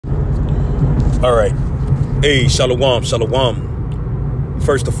All right. Hey, shalom, shalom.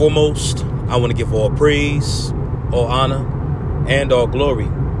 First and foremost, I want to give all praise, all honor, and all glory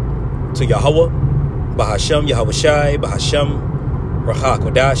to Yahweh, Bahashem, Yahweh Shai, Bahashem, Rahak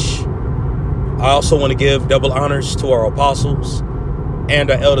Wadash. I also want to give double honors to our apostles and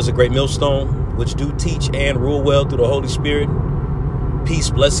our elders of Great Millstone, which do teach and rule well through the Holy Spirit.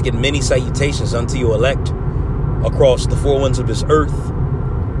 Peace, blessing, and many salutations unto you elect across the four winds of this earth,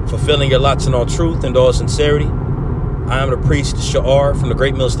 fulfilling your lots in all truth and all sincerity. I am the priest Sha'ar from the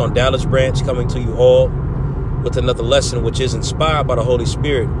Great Millstone Dallas branch, coming to you all with another lesson which is inspired by the Holy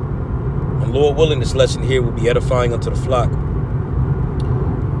Spirit. And Lord willing, this lesson here will be edifying unto the flock.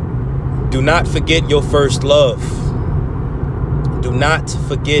 Do not forget your first love. Do not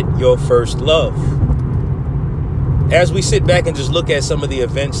forget your first love. As we sit back and just look at some of the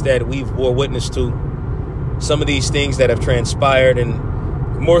events that we've bore witness to, some of these things that have transpired, and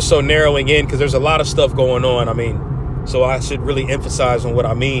more so narrowing in, because there's a lot of stuff going on. I mean, so I should really emphasize on what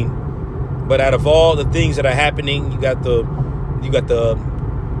I mean. But out of all the things that are happening, you got the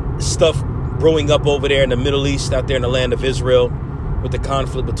stuff brewing up over there in the Middle East, out there in the land of Israel, with the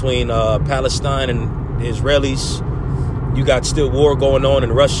conflict between Palestine and the Israelis. You got still war going on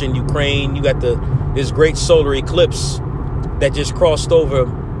in Russia and Ukraine. You got this great solar eclipse that just crossed over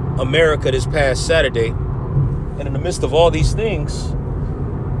America this past Saturday. And in the midst of all these things,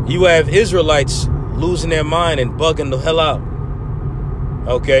 you have Israelites losing their mind and bugging the hell out.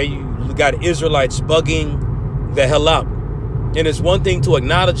 Okay, you got Israelites bugging the hell out. And it's one thing to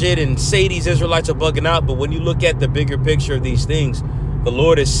acknowledge it and say these Israelites are bugging out, but when you look at the bigger picture of these things, the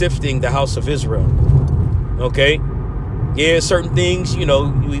Lord is sifting the house of Israel. Okay? Yeah, certain things, you know,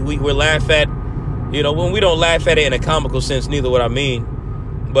 we laugh at, you know, when we don't laugh at it in a comical sense, neither what I mean.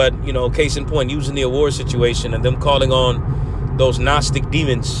 But, you know, case in point, using the award situation and them calling on those Gnostic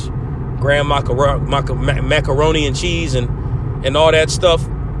demons, grand macaroni and cheese and all that stuff,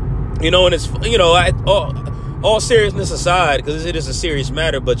 you know, and it's, you know, all seriousness aside, because it is a serious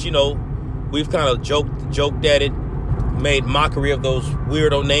matter, but, you know, we've kind of joked at it, made mockery of those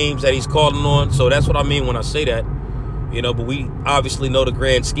weirdo names that he's calling on. So that's what I mean when I say that, you know, but we obviously know the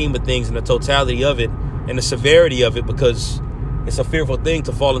grand scheme of things and the totality of it and the severity of it, because it's a fearful thing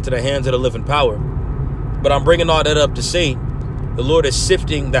to fall into the hands of the living power. But I'm bringing all that up to say the Lord is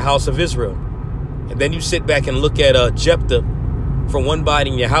sifting the house of Israel. And then you sit back and look at Jephthah from one body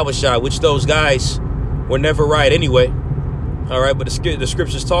in Yahushua, which those guys were never right anyway. All right, but the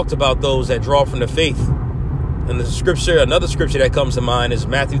scriptures talked about those that draw from the faith. And the scripture, another scripture that comes to mind is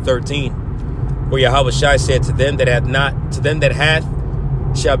Matthew 13, where Yahushua said, to them that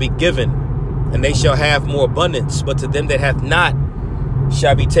hath shall be given, and they shall have more abundance, but to them that hath not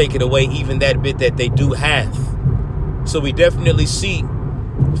shall be taken away even that bit that they do have. So we definitely see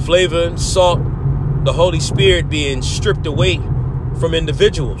flavor, salt, the Holy Spirit being stripped away from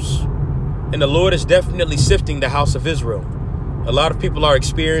individuals. And the Lord is definitely sifting the house of Israel. A lot of people are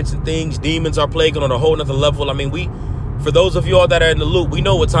experiencing things. Demons are plaguing on a whole nother level. I mean, for those of you all that are in the loop, we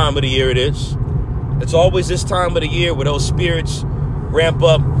know what time of the year it is. It's always this time of the year where those spirits ramp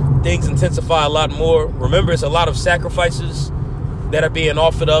up. Things intensify a lot more. Remember, it's a lot of sacrifices that are being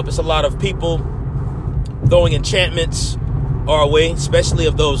offered up. It's a lot of people throwing enchantments our way, especially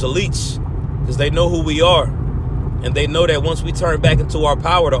of those elites, because they know who we are. And they know that once we turn back into our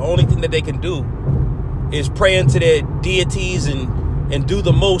power, the only thing that they can do is pray into their deities and do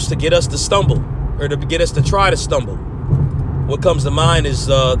the most to get us to stumble, or to get us to try to stumble. What comes to mind is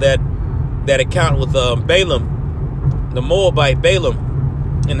that account with Balaam, the Moabite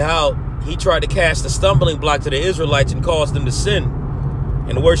Balaam, and how he tried to cast a stumbling block to the Israelites and cause them to sin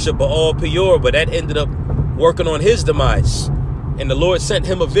and worship Baal Peor, but that ended up working on his demise. And the Lord sent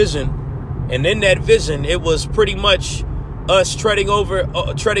him a vision. And in that vision, it was pretty much us treading over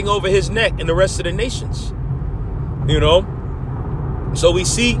his neck and the rest of the nations, you know. So we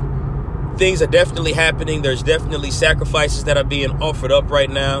see things are definitely happening. There's definitely sacrifices that are being offered up right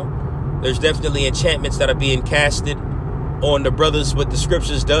now. There's definitely enchantments that are being casted on the brothers. But the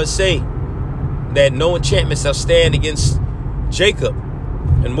scriptures does say that no enchantments shall stand against Jacob.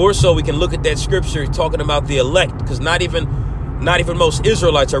 And more so, we can look at that scripture talking about the elect, because not even most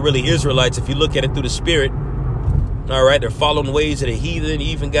Israelites are really Israelites if you look at it through the Spirit. All right, they're following ways of the heathen. You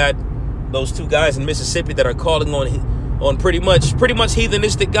even got those two guys in Mississippi that are calling on pretty much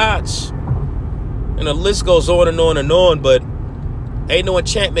heathenistic gods. And the list goes on and on and on, but ain't no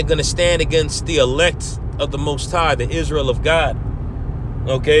enchantment going to stand against the elect of the Most High, the Israel of God.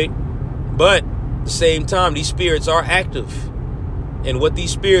 Okay? But at the same time, these spirits are active. And what these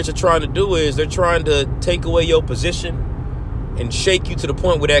spirits are trying to do is they're trying to take away your position. and shake you to the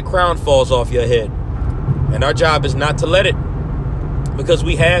point where that crown falls off your head. And our job is not to let it, because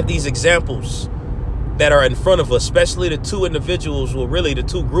we have these examples that are in front of us, especially the two individuals, well, really the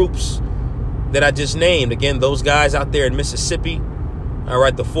two groups that I just named. Again, those guys out there in Mississippi, all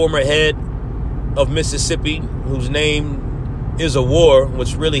right, the former head of Mississippi, whose name is a war,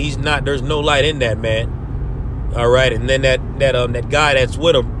 which really he's not, there's no light in that man, all right, and then that guy that's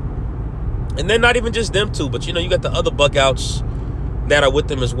with him, and then not even just them two, but you got the other bugouts that are with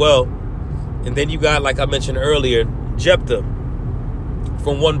them as well. And then you got, like I mentioned earlier, Jephthah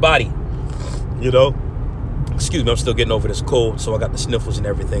from One Body. Excuse me, I'm still getting over this cold, so I got the sniffles and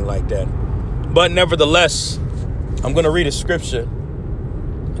everything like that. But nevertheless, I'm going to read a scripture.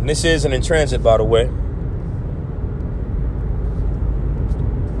 And this isn't in transit, by the way.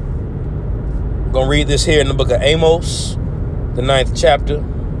 I'm going to read this here in the book of Amos, the 9th chapter.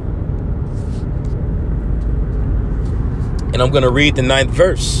 And I'm going to read the 9th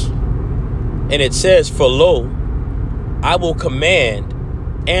verse. And it says, "For lo, I will command,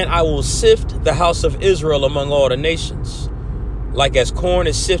 and I will sift the house of Israel among all the nations, like as corn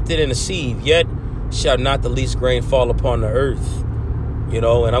is sifted in a sieve, yet shall not the least grain fall upon the earth." And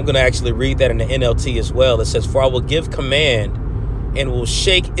I'm going to actually read that in the NLT as well. It says, "For I will give command and will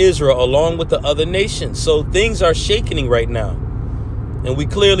shake Israel along with the other nations." So things are shaking right now. And we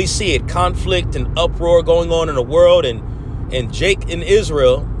clearly see it. Conflict and uproar going on in the world. And Jake in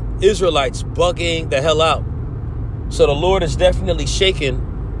Israel, Israelites bugging the hell out. So the Lord is definitely shaking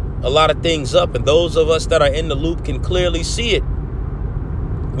a lot of things up. And those of us that are in the loop can clearly see it.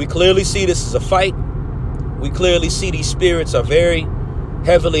 We clearly see this is a fight. We clearly see these spirits are very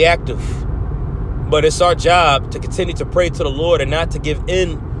heavily active. But it's our job to continue to pray to the Lord and not to give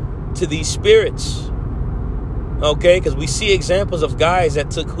in to these spirits. Okay? Because we see examples of guys that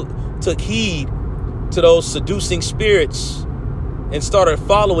took heed to those seducing spirits and started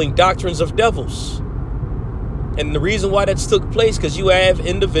following doctrines of devils. And the reason why that's took place, because you have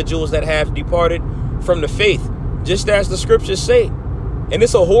individuals that have departed from the faith, just as the scriptures say. And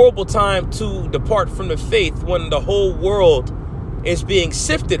it's a horrible time to depart from the faith when the whole world is being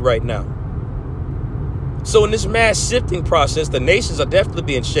sifted right now. So in this mass sifting process, the nations are definitely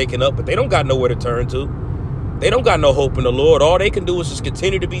being shaken up, but they don't got nowhere to turn to. They don't got no hope in the Lord. All they can do is just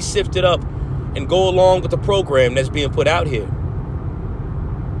continue to be sifted up and go along with the program that's being put out here.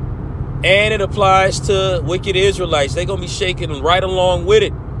 And it applies to wicked Israelites. They're going to be shaken right along with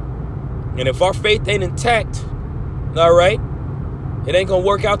it. And if our faith ain't intact, all right, it ain't going to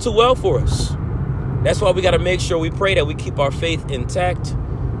work out too well for us. That's why we got to make sure we pray that we keep our faith intact,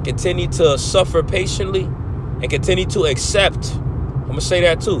 continue to suffer patiently, and continue to accept. I'm going to say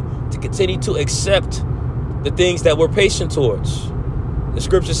that too, to continue to accept the things that we're patient towards. The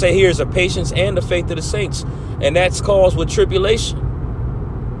scriptures say here is a patience and the faith of the saints. And that's caused with tribulation.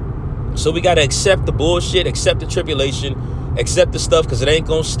 So we got to accept the bullshit, accept the tribulation, accept the stuff, because it ain't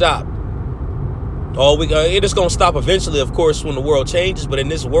going to stop. It is going to stop eventually, of course, when the world changes. But in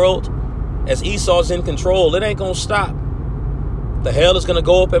this world, as Esau's in control, it ain't going to stop. The hell is going to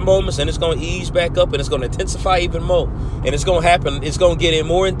go up at moments, and it's going to ease back up, and it's going to intensify even more. And it's going to happen. It's going to get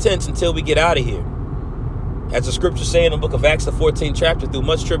more intense until we get out of here. As the scriptures say in the book of Acts, the 14th chapter, through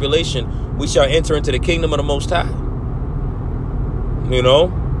much tribulation, we shall enter into the kingdom of the Most High.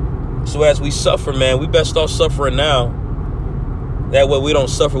 So as we suffer, man, we best start suffering now. That way we don't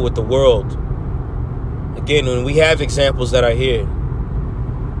suffer with the world. Again, when we have examples that are here,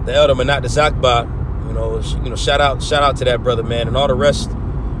 the elder Manat Zakba, shout out to that brother, man, and all the rest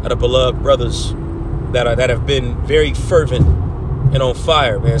of the beloved brothers that have been very fervent and on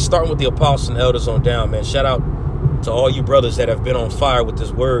fire, man. Starting with the apostles and elders on down, man. Shout out to all you brothers that have been on fire with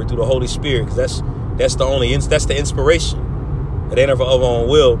this word through the Holy Spirit, because that's the inspiration. It ain't of our own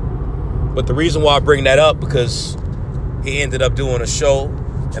will. But the reason why I bring that up, because he ended up doing a show,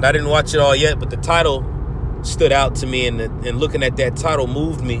 and I didn't watch it all yet, but the title stood out to me, and looking at that title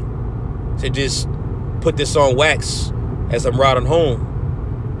moved me to just put this on wax as I'm riding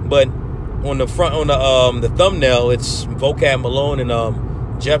home. But on the front, on the thumbnail, it's Vocab Malone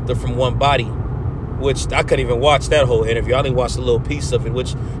and Jephthah from One Body, which I couldn't even watch that whole interview. I only watched a little piece of it,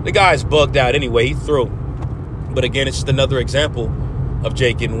 which the guy's bugged out anyway. He threw. But again, it's just another example of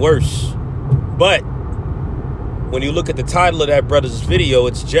Jake getting worse. But when you look at the title of that brother's video,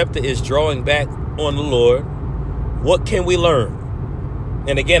 it's Jephthah is drawing back on the Lord. What can we learn?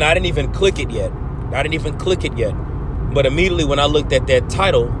 And again, I didn't even click it yet. But immediately when I looked at that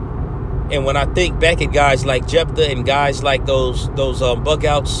title, and when I think back at guys like Jephthah and guys like those bug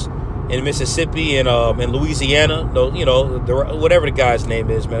outs in Mississippi and in Louisiana, whatever the guy's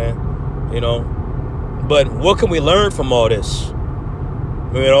name is, man, But what can we learn from all this?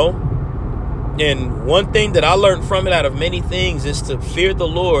 You know? And one thing that I learned from it out of many things is to fear the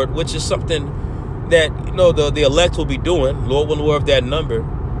Lord, which is something that, you know, the elect will be doing. Lord will know of that number.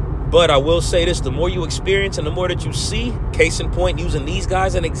 But I will say this, the more you experience and the more that you see, case in point, using these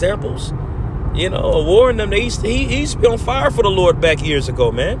guys as examples, you know, warring them, he used to be on fire for the Lord back years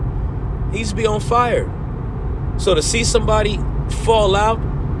ago, man. He used to be on fire. So to see somebody fall out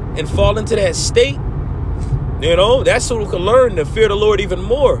and fall into that state, you know, that's what we can learn to fear the Lord even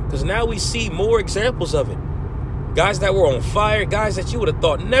more, because now we see more examples of it. Guys that were on fire, guys that you would have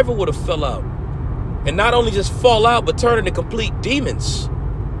thought never would have fell out. And not only just fall out, but turn into complete demons.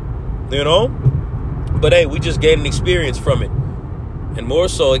 You know? But hey, we just gained an experience from it. And more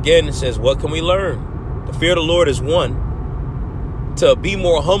so, again, it says, what can we learn? To fear the Lord is one. To be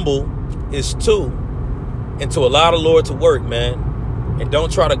more humble is two. And to allow the Lord to work, man. And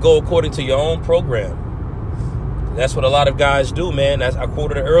don't try to go according to your own program. That's what a lot of guys do, man. As I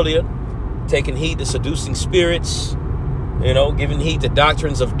quoted it earlier, taking heed to seducing spirits, you know, giving heed to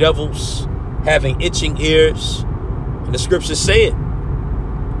doctrines of devils, having itching ears. And the scriptures say it.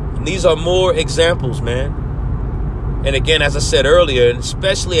 And these are more examples, man. And again, as I said earlier, and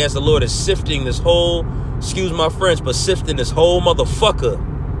especially as the Lord is sifting this whole, excuse my French, but sifting this whole motherfucker.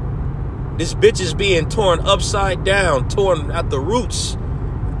 This bitch is being torn upside down, torn at the roots.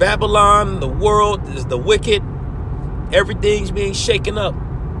 Babylon, the world, the wicked, everything's being shaken up.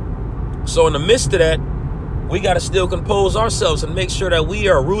 So in the midst of that, we got to still compose ourselves and make sure that we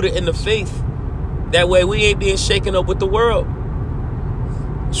are rooted in the faith. That way we ain't being shaken up with the world.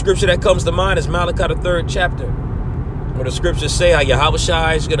 The scripture that comes to mind is Malachi, the 3rd chapter, where the scriptures say how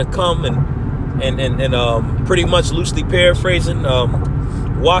Yahushua is going to come and pretty much loosely paraphrasing,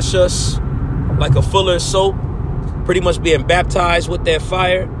 wash us like a fuller's soap, pretty much being baptized with that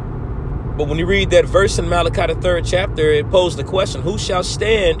fire. But when you read that verse in Malachi, the 3rd chapter, it posed the question, who shall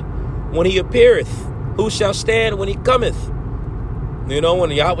stand when he appeareth? Who shall stand when he cometh? You know, when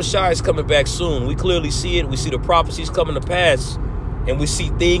Yahushua is coming back soon, we clearly see it. We see the prophecies coming to pass, and we see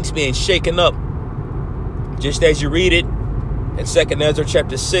things being shaken up. Just as you read it in 2nd Ezra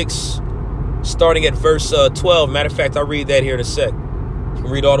chapter 6, starting at verse 12. Matter of fact, I'll read that here in a sec. You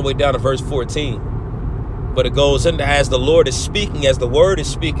can read all the way down to verse 14. But it goes into, as the Lord is speaking, as the word is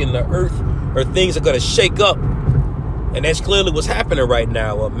speaking, the earth or things are going to shake up. And that's clearly what's happening right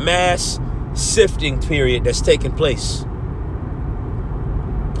now. A mass sifting period that's taking place.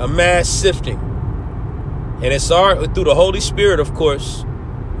 A mass sifting. And it's through the Holy Spirit, of course.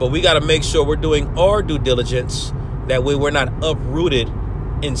 But we got to make sure we're doing our due diligence. That way we're not uprooted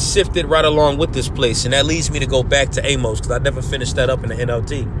and sifted right along with this place. And that leads me to go back to Amos, because I never finished that up in the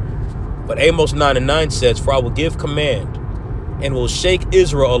NLT. But Amos 9:9 says, for I will give command and will shake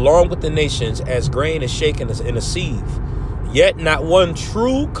Israel along with the nations as grain is shaken in a sieve. Yet not one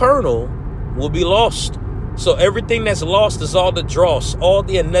true kernel will be lost. So everything that's lost is all the dross, all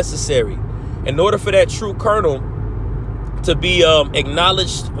the unnecessary. In order for that true kernel to be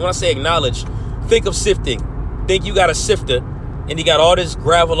acknowledged, when I say acknowledged, think of sifting. Think you got a sifter and you got all this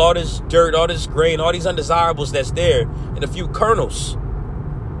gravel, all this dirt, all this grain, all these undesirables that's there, and a few kernels.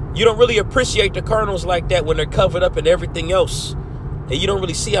 You don't really appreciate the kernels like that when they're covered up in everything else. And you don't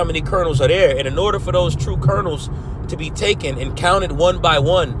really see how many kernels are there. And in order for those true kernels to be taken and counted one by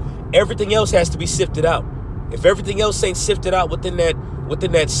one, everything else has to be sifted out. If everything else ain't sifted out within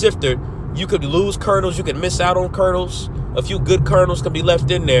that sifter, you could lose kernels. You could miss out on kernels. A few good kernels can be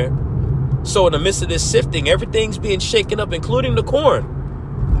left in there. So in the midst of this sifting, everything's being shaken up, including the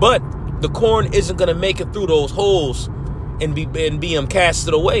corn. But the corn isn't going to make it through those holes and be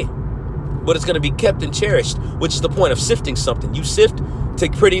casted away, but it's going to be kept and cherished, which is the point of sifting something. You sift to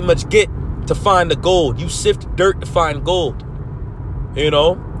pretty much get to find the gold. You sift dirt to find gold. You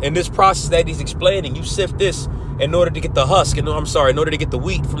know, in this process that he's explaining, you sift this in order to get the husk. In order to get the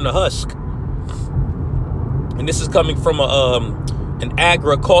wheat from the husk. And this is coming from an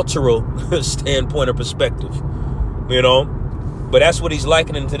agricultural standpoint or perspective. You know, but that's what he's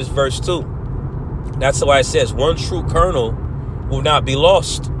likening to this verse too. That's why it says one true kernel will not be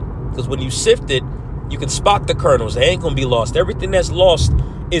lost. Because when you sift it, you can spot the kernels. They ain't going to be lost. Everything that's lost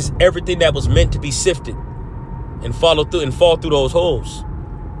is everything that was meant to be sifted and fall through those holes.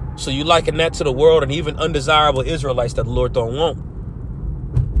 So you liken that to the world and even undesirable Israelites that the Lord don't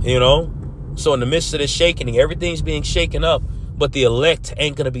want. You know? So in the midst of this shaking, everything's being shaken up, but the elect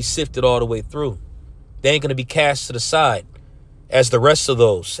ain't going to be sifted all the way through. They ain't going to be cast to the side as the rest of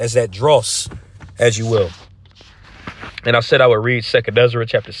those, as that dross, as you will. And I said I would read 2nd Ezra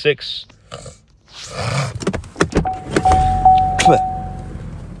chapter 6.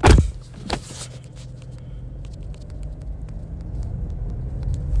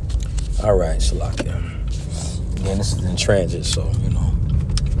 All right, Salakia. Man, this is in transit, so,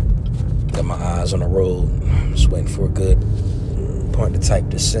 got my eyes on the road. Just waiting for a good point to type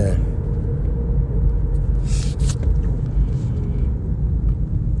this in.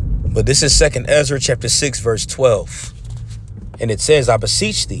 But this is 2nd Ezra chapter 6, verse 12. And it says, I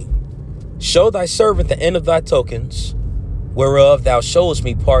beseech thee, show thy servant the end of thy tokens, whereof thou showest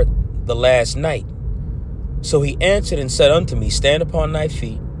me part the last night. So he answered and said unto me, stand upon thy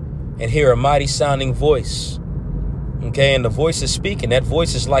feet and hear a mighty sounding voice. Okay, and the voice is speaking. That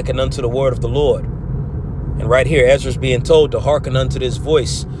voice is likened unto the word of the Lord. And right here, Ezra's being told to hearken unto this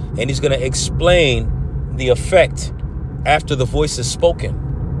voice. And he's going to explain the effect after the voice is spoken.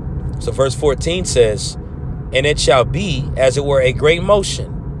 So verse 14 says, and it shall be as it were a great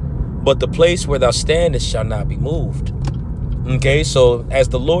motion, but the place where thou standest shall not be moved. Okay, so as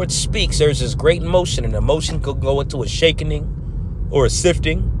the Lord speaks, there's this great motion, and the motion could go into a shaking or a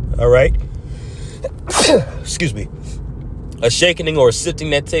sifting. All right. Excuse me. A shaking or a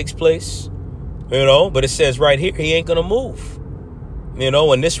sifting that takes place, but it says right here, he ain't going to move,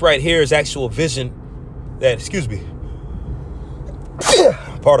 and this right here is actual vision that,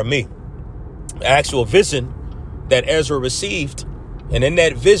 pardon me, actual vision that Ezra received. And in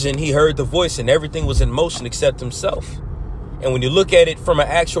that vision, he heard the voice and everything was in motion except himself. And when you look at it from an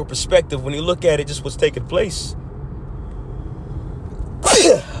actual perspective, when you look at it, just what's taking place.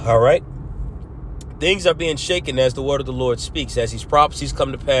 All right. Things are being shaken as the word of the Lord speaks, as these prophecies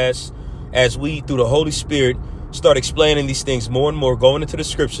come to pass, as we, through the Holy Spirit, start explaining these things more and more, going into the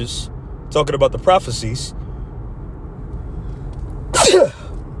scriptures, talking about the prophecies.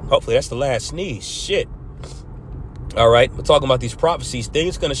 Hopefully that's the last sneeze. Shit. All right. We're talking about these prophecies.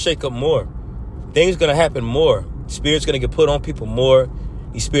 Things going to shake up more. Things going to happen more. Spirits going to get put on people more.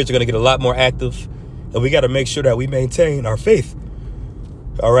 These spirits are going to get a lot more active. And we got to make sure that we maintain our faith.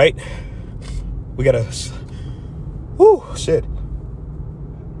 All right. We got to. Whoo, shit.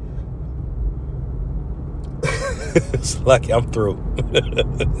 It's lucky I'm through.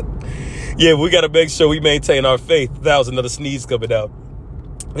 Yeah, we got to make sure we maintain our faith. That was another sneeze coming out.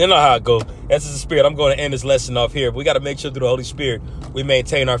 You know how it goes. That's the Spirit. I'm going to end this lesson off here. We got to make sure through the Holy Spirit we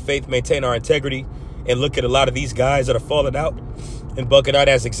maintain our faith, maintain our integrity, and look at a lot of these guys that are falling out and bucking out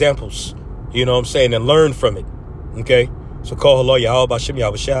as examples. You know what I'm saying? And learn from it. Okay? So call hello, Yahweh Bashem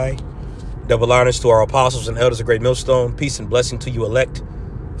Yahushai. Double honors to our apostles and elders of Great Millstone. Peace and blessing to you elect,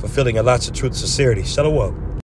 fulfilling your lots of truth and sincerity. Shalom.